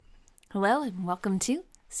Hello and welcome to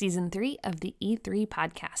Season 3 of the E3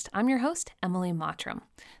 podcast. I'm your host, Emily Mottram.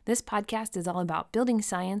 This podcast is all about building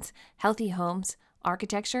science, healthy homes,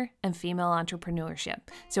 architecture, and female entrepreneurship.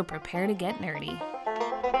 So prepare to get nerdy.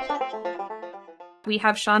 We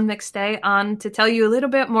have Sean McStay on to tell you a little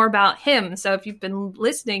bit more about him. So if you've been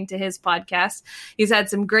listening to his podcast, he's had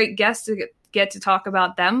some great guests to get to talk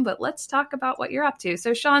about them, but let's talk about what you're up to.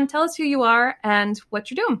 So Sean, tell us who you are and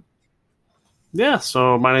what you're doing. Yeah,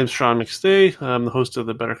 so my name's Sean McStay. I'm the host of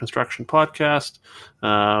the Better Construction podcast.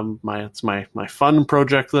 It's my fun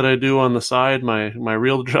project that I do on the side. My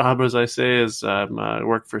real job, as I say, is I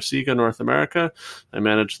work for SIGA North America. I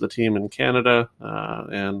manage the team in Canada,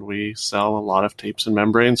 and we sell a lot of tapes and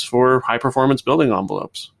membranes for high-performance building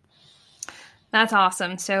envelopes. That's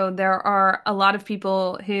awesome. So there are a lot of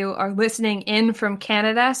people who are listening in from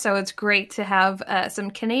Canada. So it's great to have some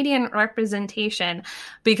Canadian representation,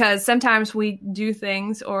 because sometimes we do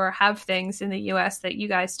things or have things in the US that you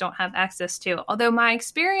guys don't have access to. Although my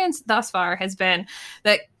experience thus far has been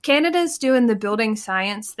that Canada's doing the building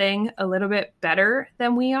science thing a little bit better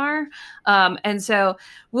than we are. And so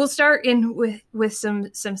we'll start in with some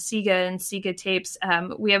SIGA and SIGA tapes.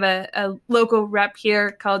 We have a local rep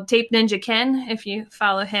here called Tape Ninja Ken, if you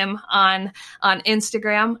follow him on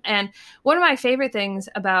Instagram. And one of my favorite things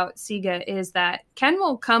about SIGA is that Ken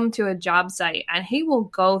will come to a job site and he will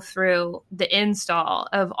go through the install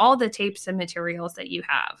of all the tapes and materials that you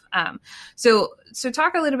have. So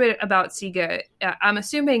talk a little bit about SIGA. I'm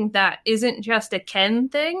assuming that isn't just a Ken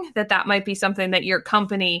thing, that might be something that your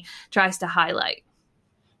company tries to highlight.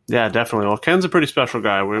 Yeah, definitely. Well, Ken's a pretty special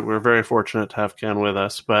guy. We're very fortunate to have Ken with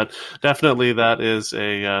us, but definitely that is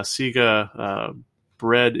a SIGA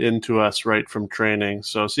bred into us right from training.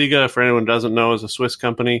 So SIGA, for anyone who doesn't know, is a Swiss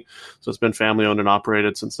company. So it's been family owned and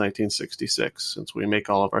operated since 1966, since we make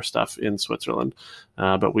all of our stuff in Switzerland.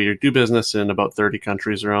 But we do business in about 30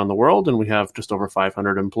 countries around the world, and we have just over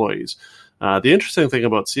 500 employees. The interesting thing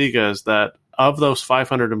about SIGA is that of those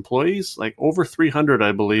 500 employees, like over 300,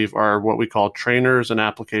 I believe, are what we call trainers and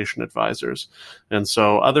application advisors. And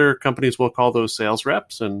so other companies will call those sales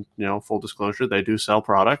reps, and, full disclosure, they do sell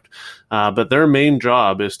product. But their main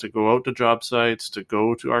job is to go out to job sites, to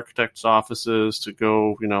go to architects' offices, to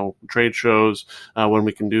go, trade shows when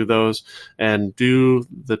we can do those, and do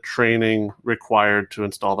the training required to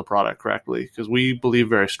install the product correctly. Because we believe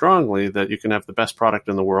very strongly that you can have the best product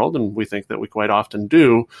in the world, and we think that we quite often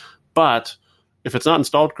do, but if it's not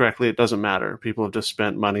installed correctly, it doesn't matter. People have just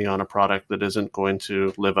spent money on a product that isn't going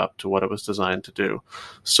to live up to what it was designed to do.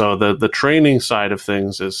 So the training side of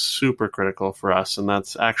things is super critical for us, and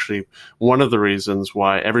that's actually one of the reasons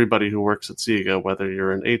why everybody who works at SIGA, whether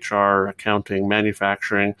you're in HR, accounting,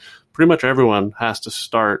 manufacturing, pretty much everyone has to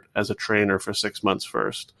start as a trainer for 6 months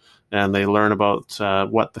first. And they learn about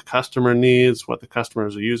what the customer needs, what the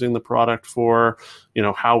customers are using the product for,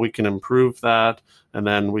 how we can improve that. And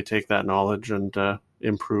then we take that knowledge and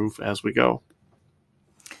improve as we go.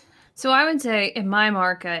 So I would say in my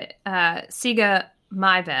market, SIGA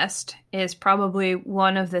MyVest is probably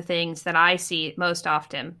one of the things that I see most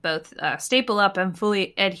often, both staple up and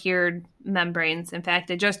fully adhered membranes. In fact,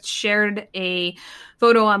 I just shared a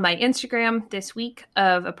photo on my Instagram this week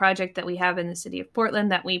of a project that we have in the city of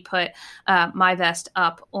Portland that we put MyVest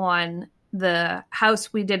up on the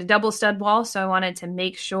house. We did a double stud wall, so I wanted to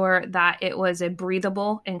make sure that it was a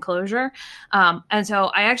breathable enclosure. And so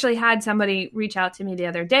I actually had somebody reach out to me the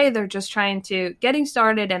other day. They're just getting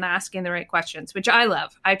started and asking the right questions, which I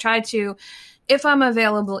love. I try to, if I'm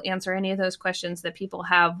available, answer any of those questions that people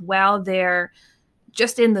have while they're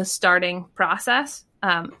just in the starting process.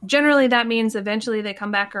 Generally, that means eventually they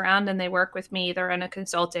come back around and they work with me either on a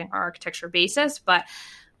consulting or architecture basis. But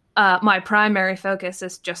my primary focus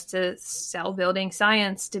is just to sell building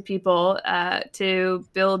science to people to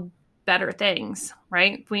build better things,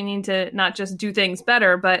 right? We need to not just do things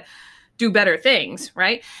better, but do better things,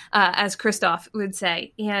 right? As Christoph would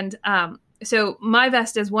say. And so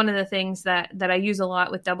MyVest is one of the things that I use a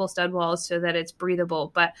lot with double stud walls so that it's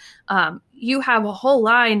breathable. But you have a whole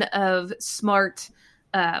line of smart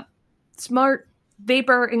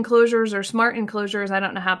vapor enclosures or smart enclosures. I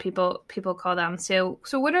don't know how people call them. So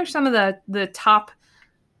what are some of the top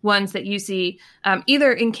ones that you see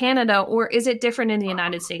either in Canada, or is it different in the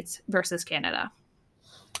United States versus Canada?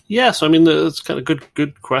 Yes, I mean, it's kind of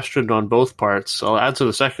good question on both parts. I'll answer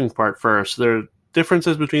the second part first. There are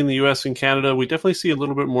differences between the U.S. and Canada. We definitely see a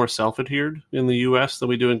little bit more self-adhered in the U.S. than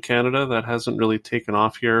we do in Canada. That hasn't really taken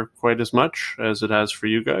off here quite as much as it has for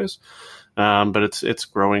you guys, but it's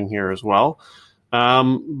growing here as well.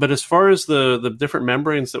 But as far as the different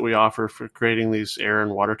membranes that we offer for creating these air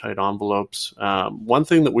and watertight envelopes, one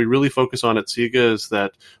thing that we really focus on at SIGA is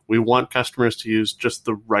that we want customers to use just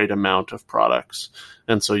the right amount of products.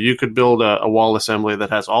 And so you could build a wall assembly that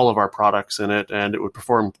has all of our products in it and it would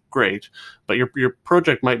perform great, but your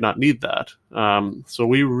project might not need that. So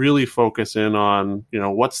we really focus in on,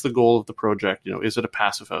 what's the goal of the project? Is it a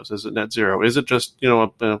passive house? Is it net zero? Is it just,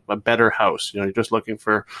 a better house? You're just looking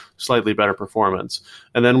for slightly better performance.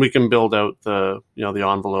 And then we can build out the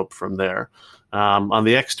envelope from there. On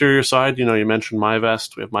the exterior side, you mentioned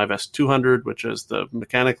MyVest. We have MyVest 200, which is the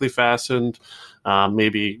mechanically fastened.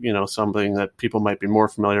 Maybe, something that people might be more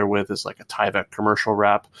familiar with is like a Tyvek commercial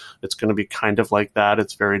wrap. It's going to be kind of like that.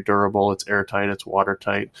 It's very durable. It's airtight. It's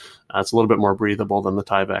watertight. It's a little bit more breathable than the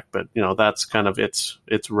Tyvek, but, that's kind of its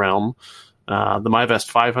realm. The MyVest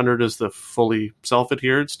 500 is the fully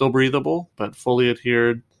self-adhered, still breathable, but fully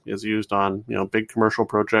adhered, is used on, big commercial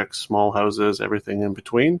projects, small houses, everything in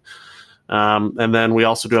between. And then we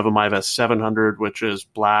also do have a MyVest 700, which is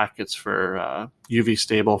black. It's for UV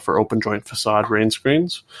stable for open joint facade rain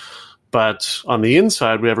screens. But on the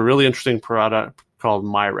inside, we have a really interesting product called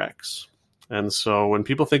Myrex. And so when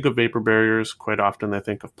people think of vapor barriers, quite often they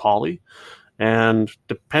think of poly. And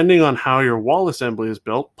depending on how your wall assembly is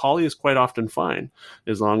built, poly is quite often fine,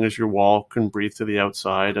 as long as your wall can breathe to the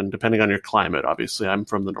outside. And depending on your climate, obviously, I'm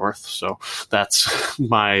from the north, so that's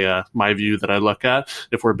my view that I look at.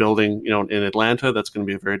 If we're building, in Atlanta, that's going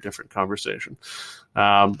to be a very different conversation.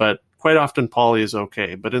 But quite often, poly is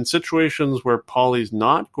okay. But in situations where poly is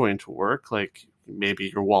not going to work, like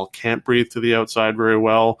maybe your wall can't breathe to the outside very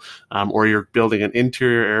well, or you're building an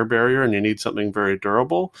interior air barrier and you need something very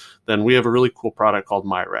durable, then we have a really cool product called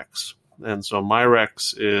Myrex. And so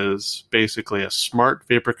Myrex is basically a smart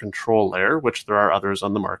vapor control layer, which there are others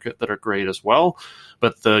on the market that are great as well.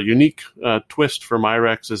 But the unique twist for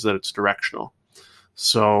Myrex is that it's directional.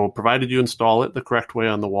 So provided you install it the correct way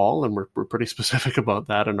on the wall, and we're pretty specific about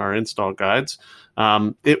that in our install guides,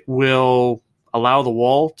 it will allow the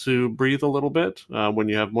wall to breathe a little bit when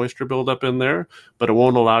you have moisture buildup in there, but it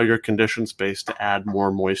won't allow your conditioned space to add more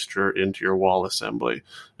moisture into your wall assembly.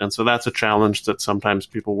 And so that's a challenge that sometimes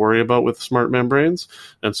people worry about with smart membranes.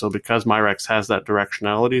 And so because Myrex has that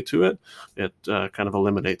directionality to it, it kind of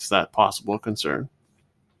eliminates that possible concern.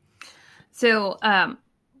 So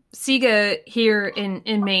SIGA here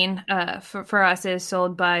in Maine for us is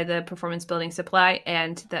sold by the Performance Building Supply,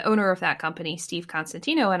 and the owner of that company, Steve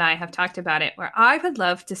Constantino, and I have talked about it, where I would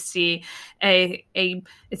love to see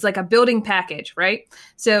it's like a building package, right?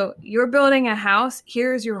 So you're building a house,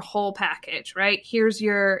 here's your whole package, right? Here's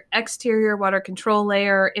your exterior water control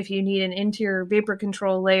layer, if you need an interior vapor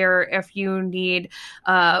control layer, if you need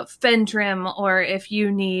fen trim, or if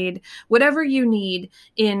you need whatever you need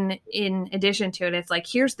in addition to it. It's like,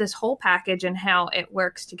 here's this whole package and how it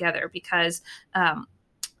works together, because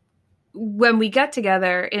when we get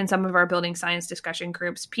together in some of our building science discussion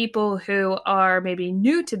groups, people who are maybe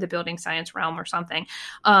new to the building science realm or something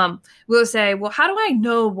will say, well, how do I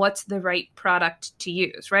know what's the right product to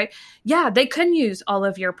use, right? Yeah, they can use all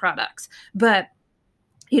of your products, but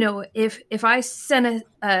if I send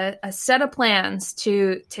a set of plans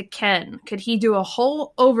to Ken, could he do a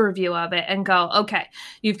whole overview of it and go, okay,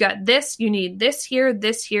 you've got this, you need this here,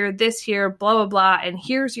 this here, this here, blah, blah, blah, and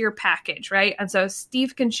here's your package, right? And so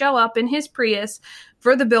Steve can show up in his Prius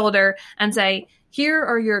for the builder and say, here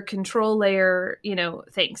are your control layer,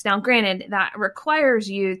 things. Now, granted, that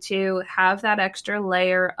requires you to have that extra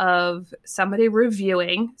layer of somebody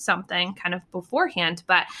reviewing something kind of beforehand.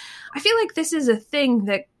 But I feel like this is a thing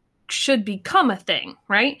that should become a thing,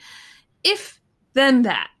 right? If then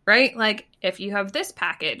that, right? Like, if you have this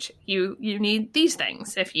package, you need these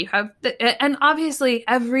things. If you have, and obviously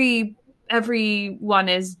every one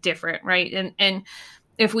is different, right? And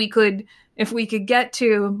if we could get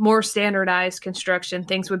to more standardized construction,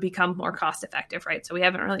 things would become more cost effective, right? So we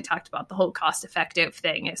haven't really talked about the whole cost effective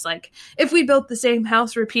thing. It's like, if we built the same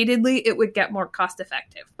house repeatedly, it would get more cost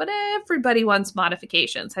effective. But everybody wants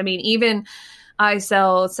modifications. I mean, even I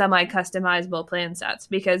sell semi-customizable plan sets,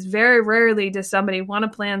 because very rarely does somebody want a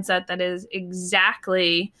plan set that is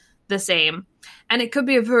exactly the same. And it could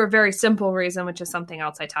be for a very simple reason, which is something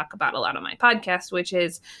else I talk about a lot on my podcast, which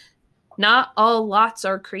is not all lots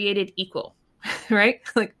are created equal, right?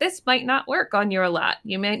 Like, this might not work on your lot.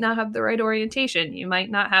 You might not have the right orientation. You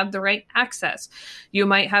might not have the right access. You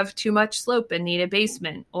might have too much slope and need a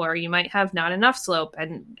basement, or you might have not enough slope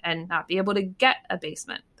and not be able to get a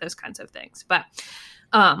basement, those kinds of things. But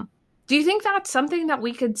do you think that's something that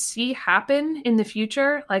we could see happen in the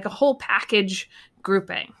future? Like a whole package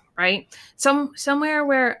grouping, right? Somewhere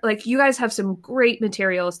where like you guys have some great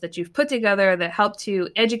materials that you've put together that help to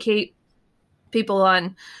educate people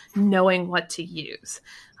on knowing what to use.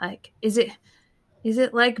 Like, is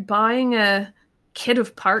it like buying a kit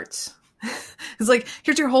of parts? It's like,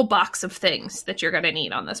 here's your whole box of things that you're going to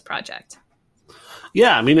need on this project.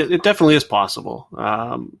 Yeah, I mean, it definitely is possible.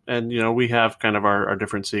 And, we have kind of our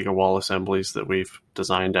different SIGA wall assemblies that we've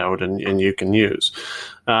designed out and you can use.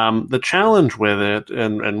 The challenge with it,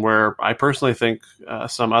 and where I personally think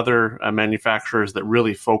some other manufacturers that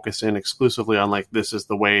really focus in exclusively on like, this is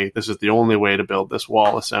the only way to build this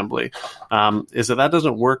wall assembly, is that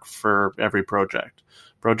doesn't work for every project.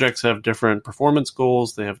 Projects have different performance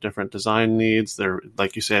goals. They have different design needs. They're,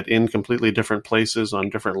 like you said, in completely different places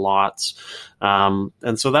on different lots.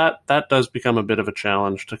 And so that does become a bit of a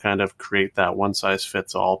challenge to kind of create that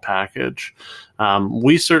one-size-fits-all package.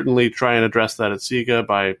 We certainly try and address that at SIGA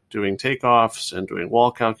by doing takeoffs and doing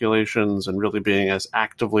wall calculations and really being as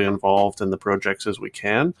actively involved in the projects as we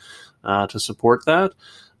can to support that.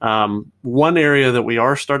 One area that we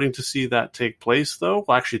are starting to see that take place, though,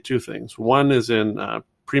 well, actually two things. One is in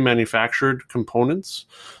pre-manufactured components,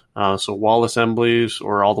 so wall assemblies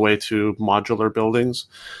or all the way to modular buildings.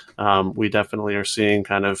 We definitely are seeing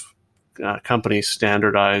kind of companies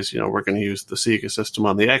standardize, we're going to use the SIGA system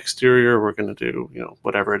on the exterior, we're going to do,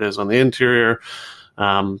 whatever it is on the interior.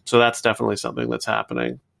 So that's definitely something that's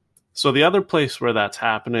happening. So the other place where that's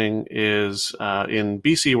happening is in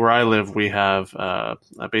BC, where I live, we have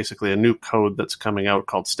basically a new code that's coming out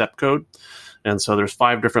called STEP code. And so there's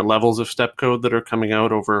 5 different levels of STEP code that are coming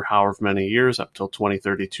out over however many years, up till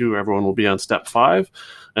 2032. Everyone will be on STEP 5.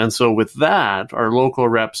 And so with that, our local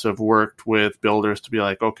reps have worked with builders to be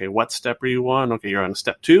like, okay, what step are you on? Okay, you're on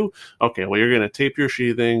step 2. Okay, well, you're going to tape your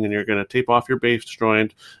sheathing and you're going to tape off your base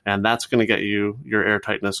joint, and that's going to get you your air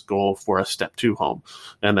tightness goal for a step 2 home.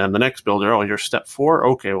 And then the next builder, oh, you're step 4.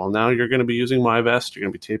 Okay, well, now you're going to be using MyVest. You're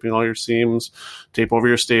going to be taping all your seams, tape over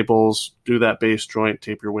your staples, do that base joint,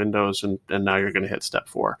 tape your windows, and now you're going to hit step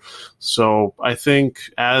 4. So I think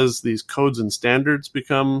as these codes and standards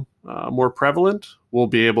become more prevalent, we'll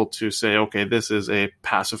be able to say, okay, this is a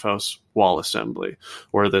passive house wall assembly,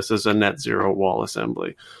 or this is a net zero wall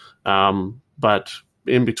assembly. But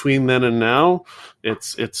in between then and now,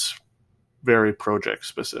 it's very project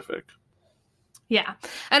specific. Yeah,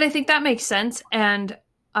 and I think that makes sense. And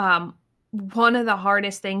one of the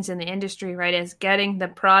hardest things in the industry, right, is getting the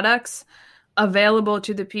products available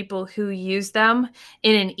to the people who use them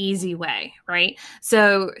in an easy way, right?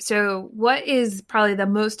 So what is probably the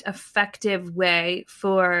most effective way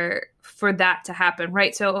for that to happen,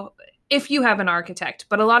 right? So if you have an architect,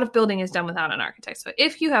 but a lot of building is done without an architect. So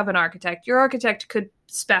if you have an architect, your architect could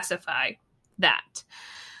specify that.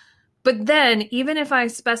 But then even if I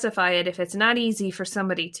specify it, if it's not easy for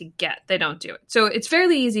somebody to get, they don't do it. So it's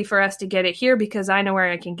fairly easy for us to get it here because I know where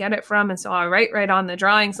I can get it from. And so I'll write right on the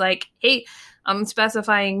drawings like, hey, I'm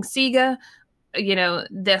specifying SIGA,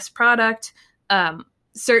 this product,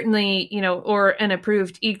 certainly, or an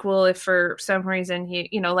approved equal if for some reason,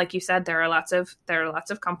 like you said, there are lots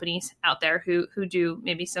of companies out there who do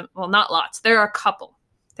maybe some, well, not lots. There are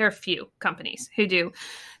a few companies who do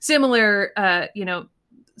similar,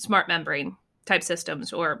 smart membrane type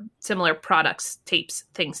systems or similar products, tapes,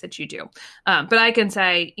 things that you do. But I can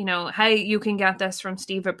say, hey, you can get this from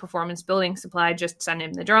Steve at Performance Building Supply. Just send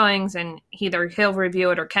him the drawings and either he'll review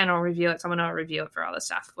it or Ken will review it. Someone will review it for all the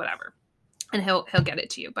stuff, whatever. And he'll get it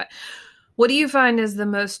to you. But what do you find is the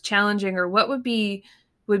most challenging, or what would be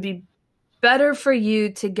better for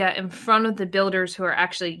you to get in front of the builders who are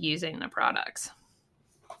actually using the products?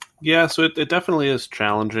 Yeah, so it definitely is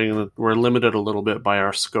challenging. We're limited a little bit by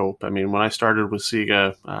our scope. I mean, when I started with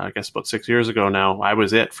SIGA, I guess about 6 years ago now, I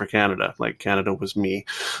was it for Canada. Like, Canada was me.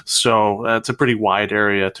 So it's a pretty wide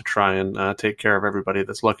area to try and take care of everybody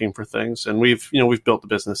that's looking for things. And we've built the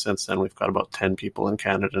business since then. We've got about 10 people in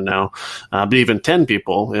Canada now. But even 10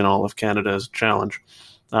 people in all of Canada is a challenge.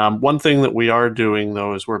 One thing that we are doing,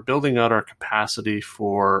 though, is we're building out our capacity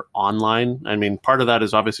for online. I mean, part of that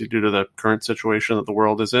is obviously due to the current situation that the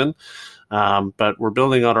world is in. But we're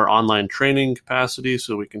building out our online training capacity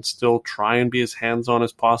so we can still try and be as hands-on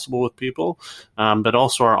as possible with people, but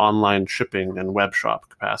also our online shipping and web shop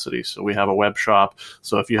capacity. So we have a web shop.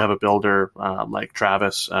 So if you have a builder like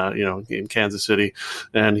Travis, in Kansas City,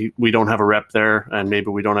 and we don't have a rep there, and maybe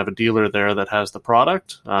we don't have a dealer there that has the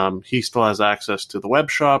product, he still has access to the web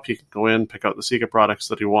shop. He can go in, pick out the SIGA products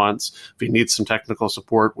that he wants. If he needs some technical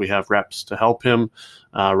support, we have reps to help him.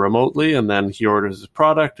 remotely, and then he orders his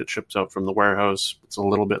product. It ships out from the warehouse. It's a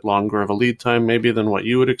little bit longer of a lead time maybe than what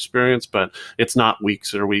you would experience, but it's not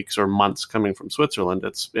weeks or months coming from Switzerland.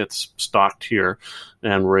 It's stocked here,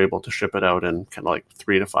 and we're able to ship it out in kind of like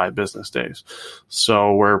 3 to 5 business days.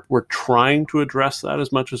 So we're trying to address that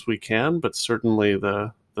as much as we can, but certainly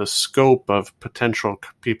the scope of potential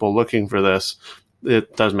people looking for this,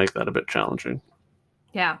 it does make that a bit challenging.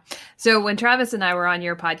 Yeah. So when Travis and I were on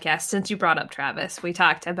your podcast, since you brought up Travis, we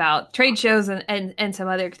talked about trade shows and some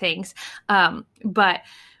other things. But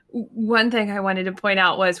one thing I wanted to point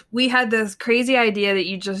out was we had this crazy idea that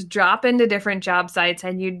you just drop into different job sites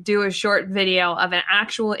and you do a short video of an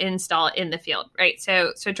actual install in the field, right?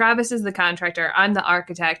 So Travis is the contractor. I'm the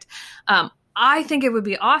architect. I think it would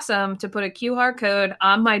be awesome to put a QR code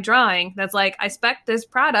on my drawing that's like, I spec this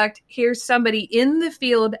product. Here's somebody in the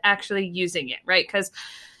field actually using it, right? Because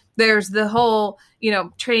there's the whole,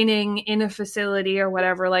 training in a facility or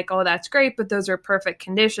whatever, like, oh, that's great, but those are perfect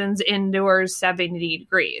conditions, indoors, 70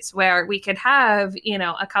 degrees, where we could have,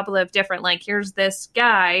 a couple of different, like, here's this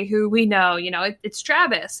guy who we know, it's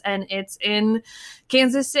Travis and it's in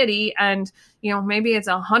Kansas City and, maybe it's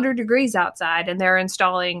 100 degrees outside and they're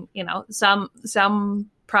installing,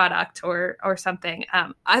 some product or something.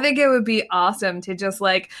 I think it would be awesome to just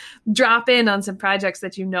like drop in on some projects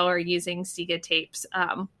that are using SIGA tapes.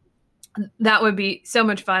 That would be so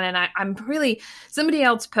much fun. And I'm really, somebody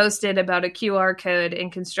else posted about a QR code in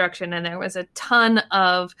construction, and there was a ton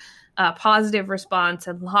of positive response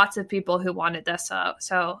and lots of people who wanted this.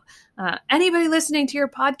 So anybody listening to your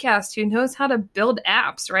podcast who knows how to build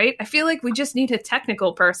apps, right? I feel like we just need a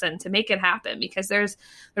technical person to make it happen, because there's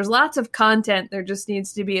lots of content. There just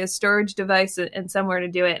needs to be a storage device and somewhere to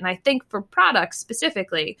do it. And I think for products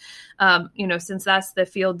specifically, since that's the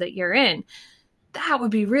field that you're in, that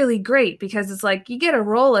would be really great, because it's like you get a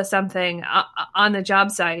roll of something on the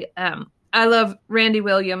job site. I love Randy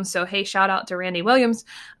Williams. So, hey, shout out to Randy Williams.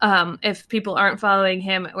 If people aren't following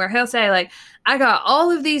him, where he'll say, like, I got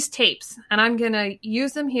all of these tapes and I'm going to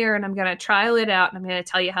use them here and I'm going to trial it out and I'm going to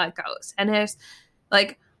tell you how it goes. And it's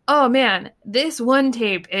like, oh man, this one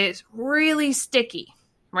tape is really sticky.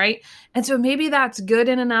 Right. And so maybe that's good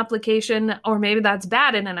in an application, or maybe that's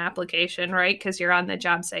bad in an application, right? Because you're on the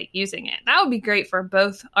job site using it. That would be great for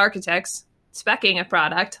both architects specing a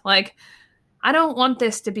product. Like, I don't want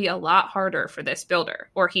this to be a lot harder for this builder,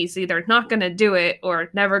 or he's either not going to do it or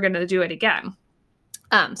never going to do it again.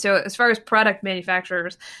 So as far as product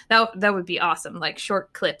manufacturers, that would be awesome, like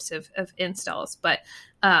short clips of installs. But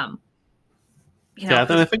yeah,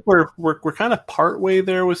 then I think we're kind of partway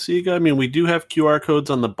there with SIGA. I mean, we do have QR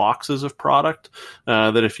codes on the boxes of product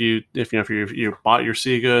that if you bought your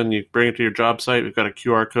SIGA and you bring it to your job site, we've got a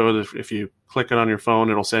QR code. If you click it on your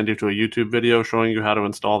phone, it'll send you to a YouTube video showing you how to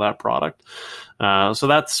install that product. So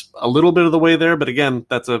that's a little bit of the way there. But again,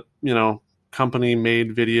 that's a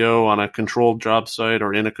company-made video on a controlled job site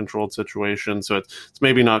or in a controlled situation. So it's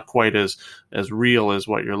maybe not quite as real as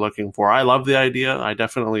what you're looking for. I love the idea. I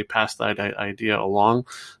definitely passed that idea along,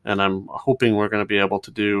 and I'm hoping we're going to be able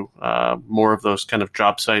to do more of those kind of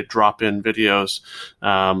job site drop-in videos,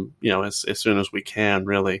 as soon as we can,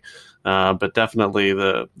 really. But definitely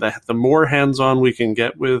the more hands-on we can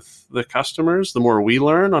get with the customers, the more we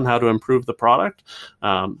learn on how to improve the product,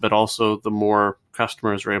 but also the more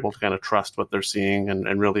customers are able to kind of trust what they're seeing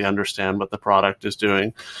and really understand what the product is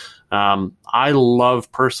doing. I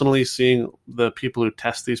love personally seeing the people who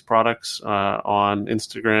test these products on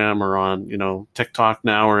Instagram or on TikTok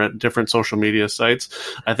now, or at different social media sites.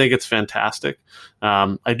 I think it's fantastic.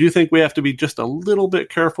 I do think we have to be just a little bit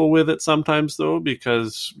careful with it sometimes, though,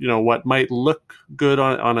 because what might look good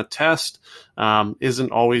on a test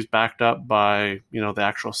isn't always backed up by the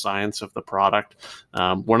actual science of the product.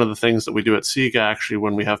 One of the things that we do at SIGA, actually,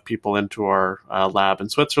 when we have people into our lab in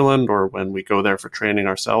Switzerland, or when we go there for training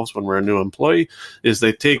ourselves when we're a new employee, is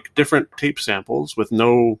they take different tape samples with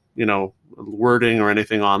no wording or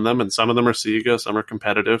anything on them, and some of them are SIGA, some are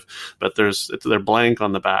competitive, but they're blank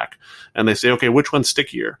on the back, and they say, okay, which one's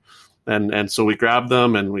stickier? And so we grab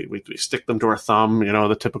them and we stick them to our thumb,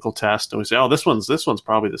 the typical test, and we say, oh, this one's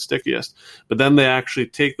probably the stickiest. But then they actually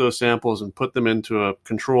take those samples and put them into a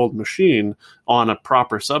controlled machine on a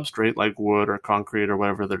proper substrate like wood or concrete or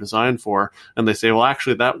whatever they're designed for, and they say, well,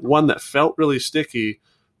 actually, that one that felt really sticky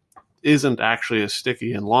isn't actually as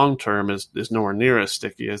sticky in long term, is nowhere near as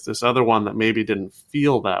sticky as this other one that maybe didn't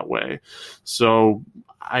feel that way. So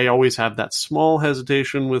I always have that small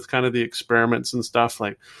hesitation with kind of the experiments and stuff.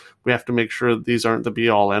 Like, we have to make sure that these aren't the be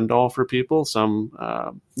all end all for people. Some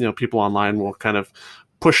people online will kind of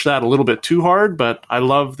push that a little bit too hard, but I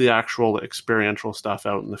love the actual experiential stuff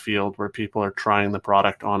out in the field where people are trying the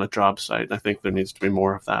product on a job site. I think there needs to be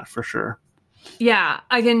more of that for sure. Yeah,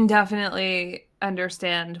 I can definitely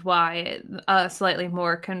understand why a slightly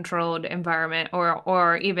more controlled environment,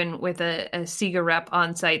 or even with a SIGA rep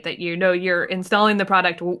on site, that you're installing the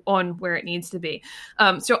product on where it needs to be.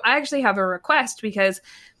 So I actually have a request, because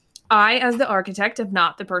I, as the architect, am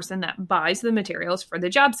not the person that buys the materials for the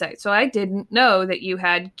job site. So I didn't know that you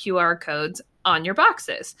had QR codes on your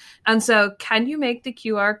boxes. And so can you make the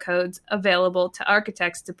QR codes available to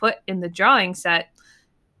architects to put in the drawing set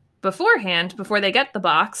beforehand, before they get the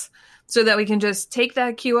box, so that we can just take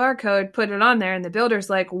that QR code, put it on there, and the builder's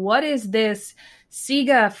like, what is this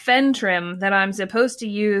SIGA fen trim that I'm supposed to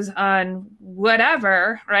use on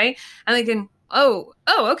whatever, right? And they can, oh,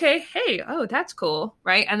 okay, hey, oh, that's cool,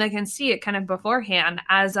 right? And they can see it kind of beforehand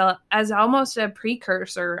as almost a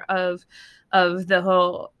precursor of the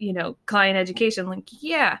whole, client education. Like,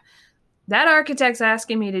 yeah, that architect's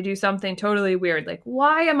asking me to do something totally weird. Like,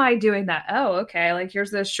 why am I doing that? Oh, okay. Like,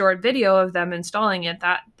 here's this short video of them installing it.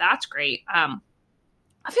 That's great. I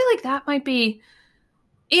feel like that might be,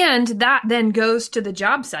 and that then goes to the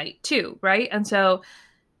job site too, right? And so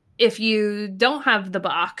if you don't have the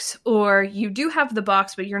box, or you do have the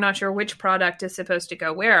box, but you're not sure which product is supposed to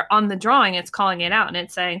go where, on the drawing, it's calling it out and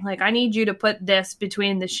it's saying, like, I need you to put this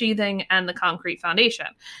between the sheathing and the concrete foundation.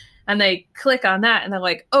 And they click on that and they're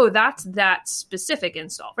like, oh, that's that specific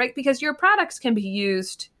install, right? Because your products can be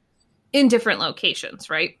used in different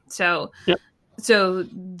locations, right? So, yep. So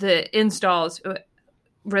the installs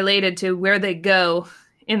related to where they go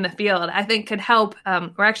in the field, I think, could help.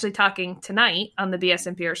 We're actually talking tonight on the BS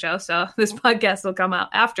and Pierre show, so this podcast will come out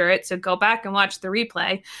after it. So go back and watch the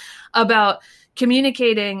replay about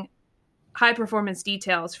communicating high performance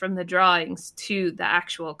details from the drawings to the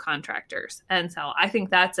actual contractors. And so I think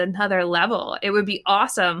that's another level. It would be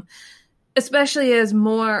awesome, especially as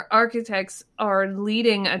more architects are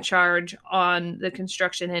leading a charge on the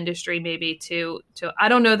construction industry, maybe to I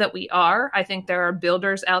don't know that we are. I think there are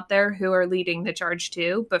builders out there who are leading the charge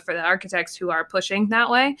too, but for the architects who are pushing that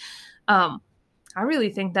way, I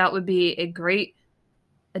really think that would be a great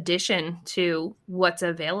addition to what's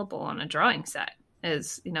available on a drawing set.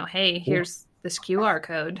 Is, hey, here's this QR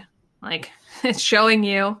code. Like, it's showing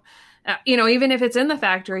you, even if it's in the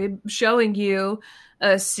factory, showing you a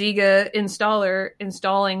SIGA installer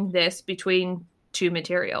installing this between two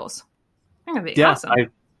materials. I think that'd be awesome.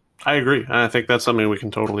 I agree. I think that's something we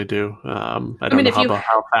can totally do. I don't know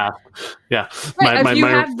how fast. Yeah. Right, if you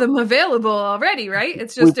have them available already, right?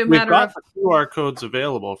 It's just a matter of... the QR codes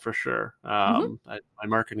available for sure. My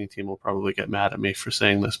marketing team will probably get mad at me for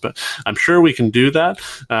saying this, but I'm sure we can do that.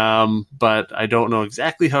 But I don't know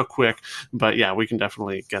exactly how quick. But yeah, we can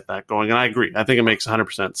definitely get that going. And I agree. I think it makes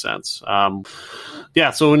 100% sense.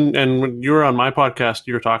 So when you were on my podcast,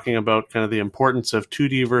 you were talking about kind of the importance of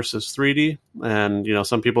 2D versus 3D. And,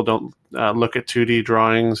 some people don't look at 2D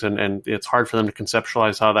drawings and it's hard for them to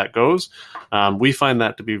conceptualize how that goes. We find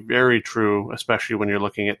that to be very true, especially when you're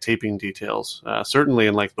looking at taping details. Certainly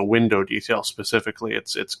in like the window detail specifically,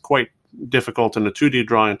 it's quite difficult in a 2D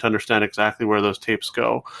drawing to understand exactly where those tapes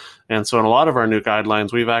go. And so in a lot of our new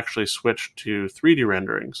guidelines, we've actually switched to 3D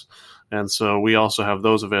renderings. And so we also have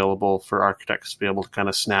those available for architects to be able to kind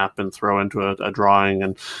of snap and throw into a drawing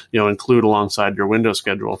and, include alongside your window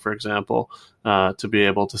schedule, for example, to be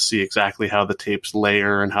able to see exactly how the tapes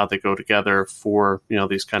layer and how they go together for,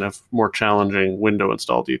 these kind of more challenging window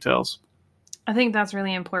install details. I think that's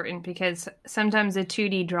really important, because sometimes a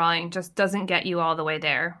 2D drawing just doesn't get you all the way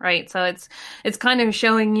there, right? So it's kind of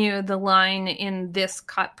showing you the line in this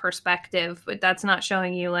cut perspective, but that's not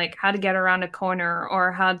showing you like how to get around a corner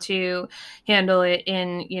or how to handle it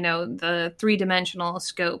in, the three-dimensional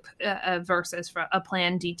scope versus a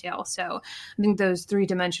plan detail. So I think those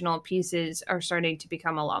three-dimensional pieces are starting to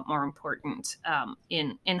become a lot more important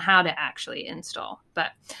in how to actually install.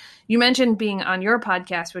 But you mentioned being on your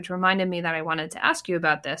podcast, which reminded me that I wanted to ask you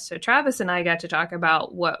about this. So Travis and I got to talk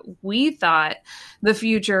about what we thought the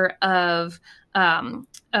future of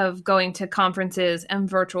going to conferences and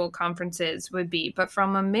virtual conferences would be, but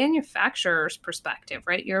from a manufacturer's perspective,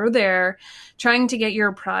 right? You're there trying to get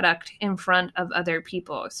your product in front of other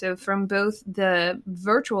people. So from both the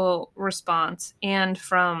virtual response and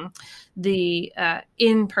from the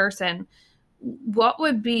in-person, what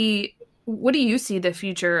do you see the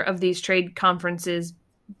future of these trade conferences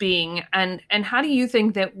being, and how do you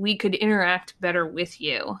think that we could interact better with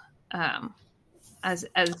you as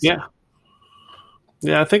I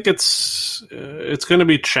think it's going to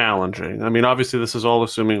be challenging. I mean, obviously this is all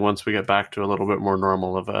assuming once we get back to a little bit more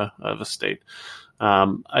normal of a state.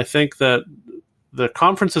 I think that the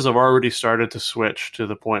conferences have already started to switch to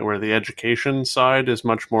the point where the education side is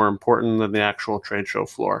much more important than the actual trade show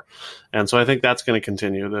floor. And so I think that's going to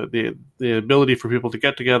continue. The ability for people to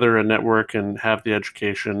get together and network and have the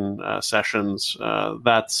education sessions,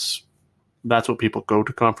 that's what people go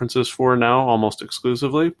to conferences for now, almost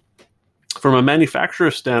exclusively. From a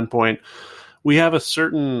manufacturer standpoint, we have a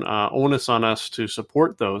certain onus on us to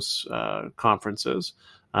support those conferences.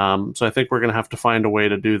 So I think we're going to have to find a way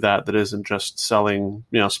to do that isn't just selling,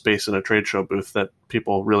 space in a trade show booth that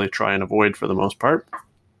people really try and avoid for the most part.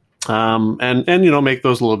 And make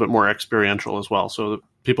those a little bit more experiential as well, so that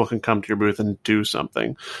people can come to your booth and do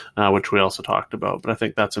something, which we also talked about. But I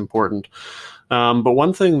think that's important. But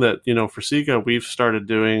one thing that, for SIGA we've started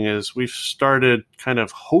doing is we've started kind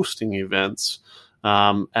of hosting events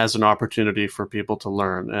as an opportunity for people to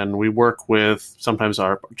learn. And we work with sometimes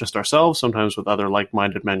just ourselves, sometimes with other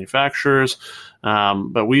like-minded manufacturers.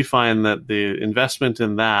 But we find that the investment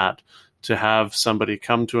in that, to have somebody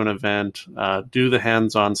come to an event, do the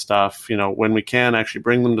hands-on stuff, when we can actually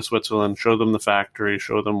bring them to Switzerland, show them the factory,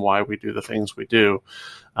 show them why we do the things we do.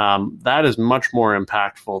 That is much more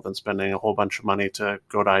impactful than spending a whole bunch of money to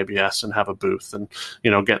go to IBS and have a booth and,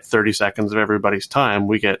 get 30 seconds of everybody's time.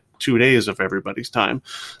 We get 2 days of everybody's time.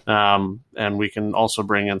 And we can also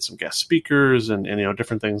bring in some guest speakers and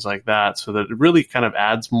different things like that, so that it really kind of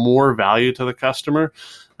adds more value to the customer.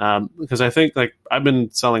 Because I think, I've been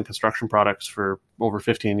selling construction products for over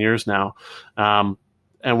 15 years now.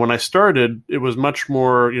 And when I started, it was much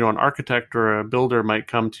more, an architect or a builder might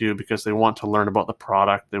come to you because they want to learn about the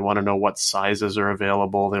product. They want to know what sizes are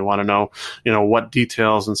available. They want to know, what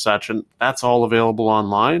details and such. And that's all available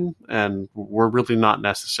online. And we're really not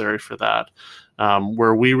necessary for that.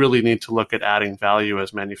 Where we really need to look at adding value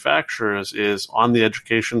as manufacturers is on the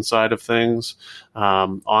education side of things,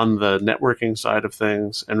 on the networking side of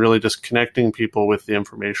things, and really just connecting people with the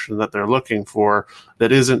information that they're looking for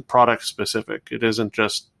that isn't product specific. It isn't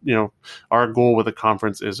just, our goal with the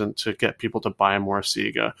conference isn't to get people to buy more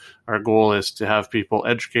SIGA. Our goal is to have people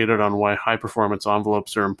educated on why high performance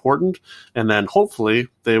envelopes are important. And then hopefully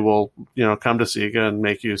they will, come to SIGA and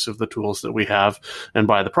make use of the tools that we have and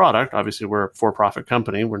buy the product. Obviously, we're a for-profit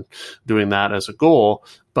company. We're doing that as a goal,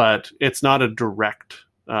 but it's not a direct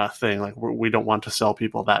thing. We don't want to sell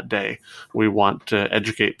people that day. We want to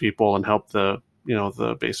educate people and help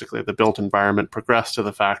basically the built environment progress to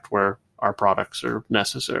the fact where our products are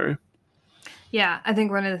necessary. Yeah, I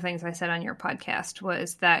think one of the things I said on your podcast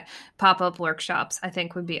was that pop-up workshops, I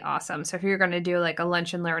think, would be awesome. So if you're going to do a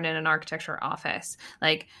lunch and learn in an architecture office,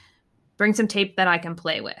 bring some tape that I can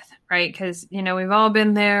play with, right? Because, we've all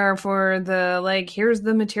been there for the, here's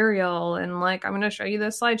the material and I'm going to show you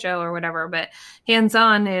this slideshow or whatever. But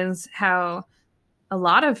hands-on is how a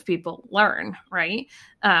lot of people learn, right?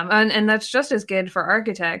 And that's just as good for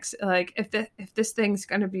architects. If this thing's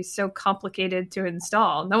going to be so complicated to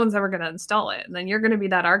install, no one's ever going to install it. And then you're going to be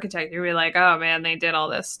that architect. You'll be like, oh man, they did all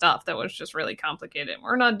this stuff that was just really complicated.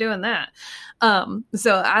 We're not doing that.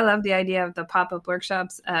 So I love the idea of the pop-up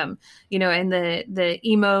workshops, and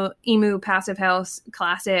the EMU passive house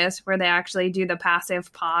classes where they actually do the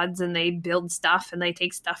passive pods and they build stuff and they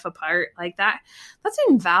take stuff apart like that. That's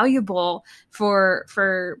invaluable for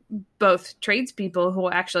both tradespeople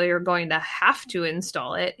who actually are going to have to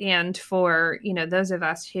install it, and for those of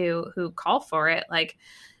us who call for it,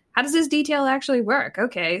 how does this detail actually work?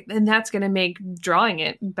 Okay, and that's going to make drawing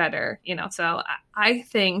it better. So I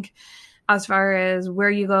think, as far as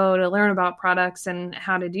where you go to learn about products and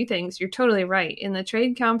how to do things, you're totally right. In the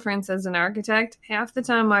trade conference as an architect, half the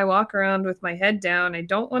time I walk around with my head down. I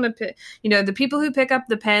don't want to pick, the people who pick up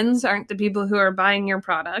the pens aren't the people who are buying your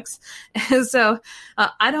products. So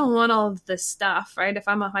I don't want all of this stuff, right? If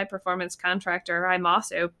I'm a high performance contractor, I'm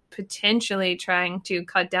also potentially trying to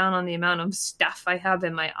cut down on the amount of stuff I have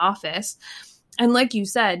in my office. And like you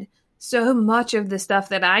said, so much of the stuff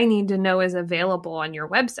that I need to know is available on your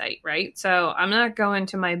website, right? So I'm not going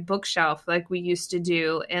to my bookshelf like we used to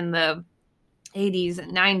do in the 80s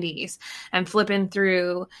and 90s and flipping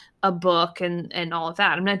through a book and all of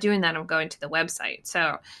that. I'm not doing that. I'm going to the website.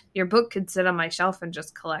 So your book could sit on my shelf and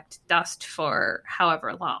just collect dust for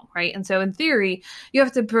however long, right? And so in theory, you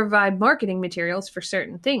have to provide marketing materials for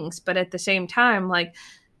certain things, but at the same time,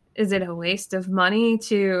 is it a waste of money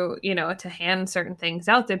to hand certain things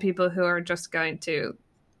out to people who are just going to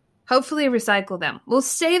Hopefully recycle them. We'll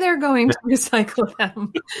say they're going to recycle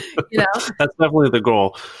them. That's definitely the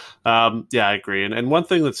goal. Yeah, I agree. And one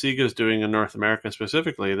thing that SIGA is doing in North America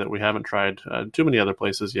specifically that we haven't tried too many other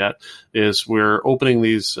places yet is we're opening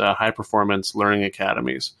these high performance learning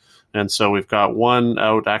academies. And so we've got one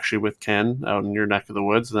out actually with Ken out in your neck of the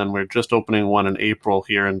woods. And then we're just opening one in April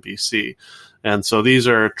here in BC. And so these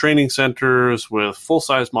are training centers with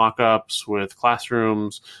full-size mock-ups, with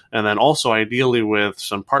classrooms, and then also ideally with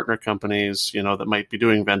some partner companies, that might be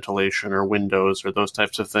doing ventilation or windows or those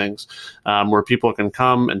types of things, where people can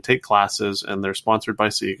come and take classes, and they're sponsored by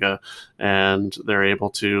SIGA, and they're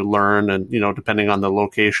able to learn. And, depending on the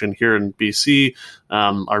location here in BC,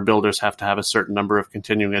 our builders have to have a certain number of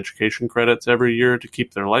continuing education credits every year to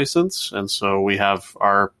keep their license. And so we have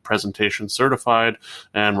our presentation certified,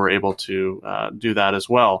 and we're able to do that as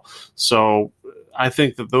well. So I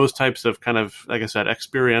think that those types of kind of, like I said,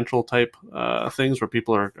 experiential type things where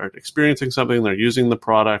people are experiencing something, they're using the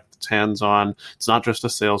product, it's hands-on, it's not just a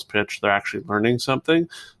sales pitch, they're actually learning something.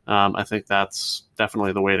 I think that's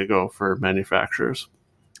definitely the way to go for manufacturers.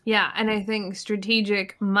 Yeah, and I think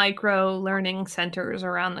strategic micro learning centers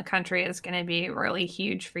around the country is going to be really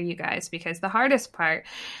huge for you guys, because the hardest part,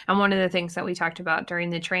 and one of the things that we talked about during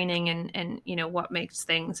the training and what makes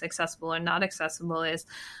things accessible and not accessible is,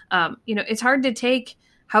 it's hard to take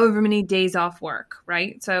however many days off work,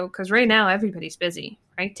 right? So, because right now everybody's busy,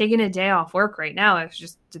 right? Taking a day off work right now is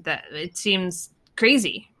just that it seems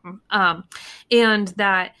crazy, and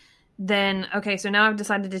that. Then, okay, so now I've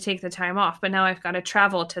decided to take the time off, but now I've got to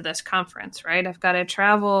travel to this conference, right? I've got to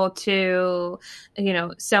travel to,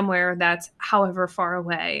 somewhere that's however far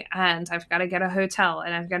away, and I've got to get a hotel,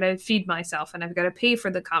 and I've got to feed myself, and I've got to pay for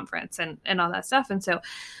the conference and all that stuff. And so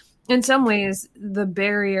in some ways, the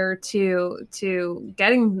barrier to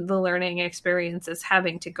getting the learning experience is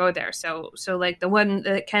having to go there. So like the one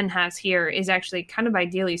that Ken has here is actually kind of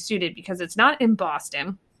ideally suited because it's not in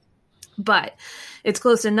Boston, but it's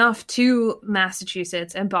close enough to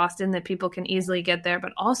Massachusetts and Boston that people can easily get there,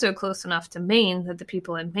 but also close enough to Maine that the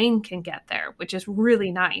people in Maine can get there, which is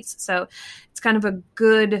really nice. So it's kind of a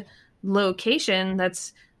good location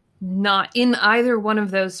that's not in either one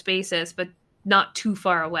of those spaces, but not too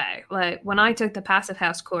far away. Like when I took the Passive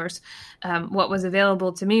House course, what was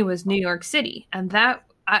available to me was New York City, and that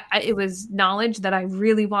it was knowledge that I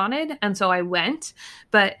really wanted, and so I went,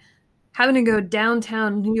 but having to go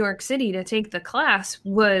downtown New York City to take the class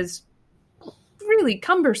was really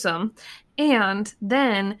cumbersome. And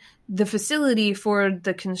then the facility for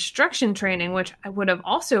the construction training, which I would have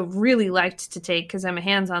also really liked to take because I'm a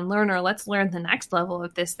hands-on learner, let's learn the next level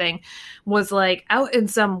of this thing, was like out in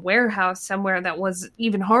some warehouse somewhere that was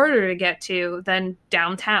even harder to get to than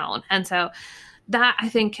downtown. And so that, I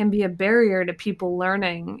think, can be a barrier to people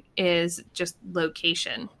learning, is just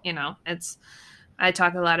location. I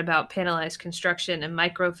talk a lot about panelized construction and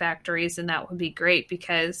micro factories, and that would be great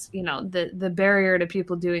because, the barrier to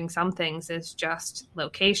people doing some things is just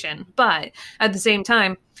location. But at the same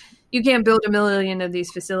time, you can't build 1 million of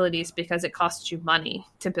these facilities because it costs you money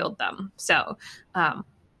to build them. So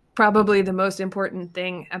probably the most important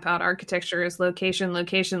thing about architecture is location,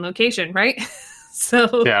 location, location, right?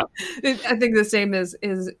 So yeah. I think the same is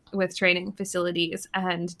with training facilities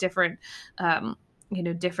and different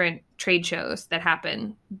different trade shows that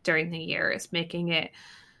happen during the year, is making it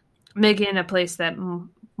a place that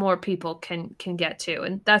more people can get to.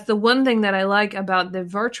 And that's the one thing that I like about the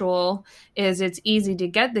virtual, is it's easy to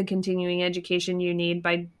get the continuing education you need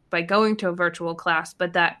by going to a virtual class,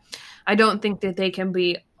 but that I don't think that they can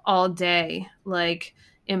be all day like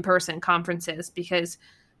in-person conferences, because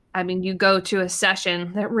you go to a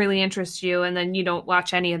session that really interests you and then you don't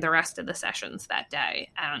watch any of the rest of the sessions that day.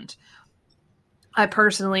 And I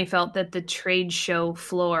personally felt that the trade show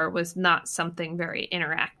floor was not something very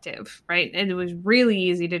interactive, right? And it was really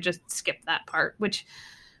easy to just skip that part, which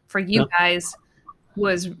for you guys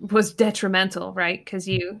was detrimental, right? Because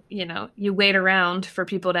you wait around for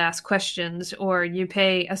people to ask questions, or you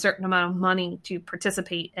pay a certain amount of money to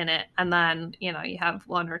participate in it, and then you have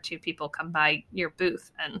one or two people come by your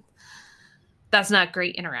booth, and that's not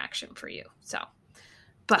great interaction for you. So,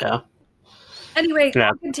 but. Yeah. Anyway,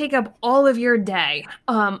 yeah. I'm going to take up all of your day.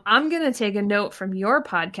 I'm going to take a note from your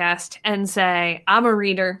podcast and say I'm a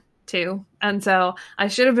reader too. And so I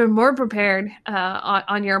should have been more prepared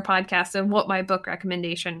on your podcast of what my book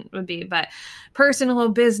recommendation would be. But personal,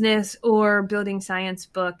 business, or building science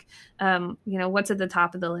book, what's at the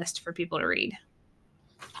top of the list for people to read?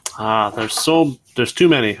 There's too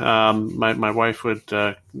many. My wife would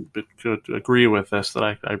agree with this,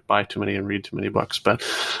 that I buy too many and read too many books. But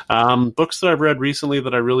books that I've read recently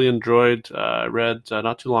that I really enjoyed, I read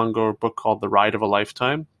not too long ago a book called The Ride of a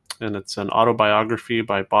Lifetime, and it's an autobiography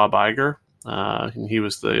by Bob Iger. And he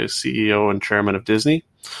was the CEO and chairman of Disney.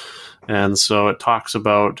 And so it talks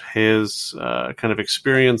about his kind of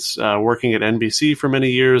experience working at NBC for many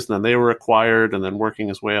years, and then they were acquired, and then working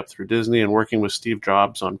his way up through Disney and working with Steve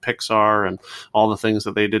Jobs on Pixar and all the things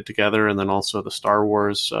that they did together, and then also the Star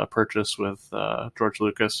Wars purchase with George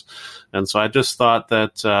Lucas. And so I just thought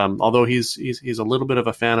that although he's a little bit of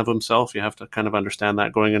a fan of himself, you have to kind of understand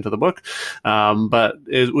that going into the book, but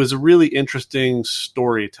it was a really interesting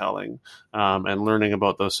storytelling and learning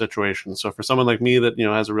about those situations. So for someone like me that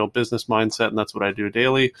has a real business mindset, and that's what I do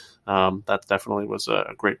daily, that definitely was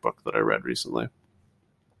a great book that I read recently.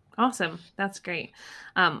 Awesome. That's great.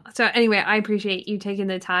 So anyway, I appreciate you taking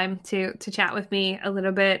the time to chat with me a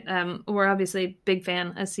little bit. We're obviously a big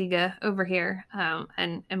fan of SIGA over here,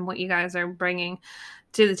 and what you guys are bringing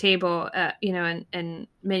to the table, and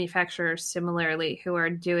manufacturers similarly who are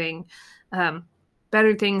doing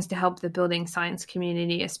better things to help the building science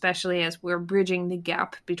community, especially as we're bridging the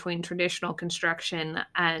gap between traditional construction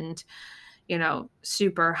and,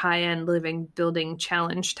 super high-end living building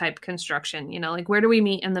challenge type construction. Like, where do we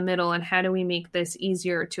meet in the middle, and how do we make this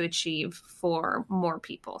easier to achieve for more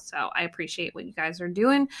people? So I appreciate what you guys are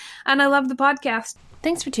doing, and I love the podcast.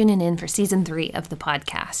 Thanks for tuning in for Season 3 of the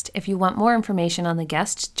podcast. If you want more information on the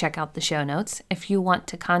guests, check out the show notes. If you want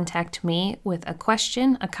to contact me with a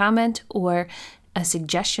question, a comment, or a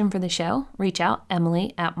suggestion for the show, reach out,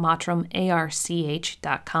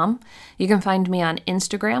 emily@mottrumarch.com. You can find me on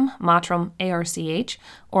Instagram, mottrumarch,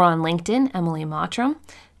 or on LinkedIn, Emily Mottrum.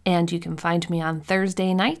 And you can find me on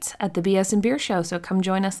Thursday nights at the BS and Beer Show, so come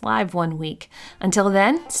join us live one week. Until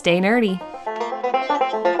then, stay nerdy.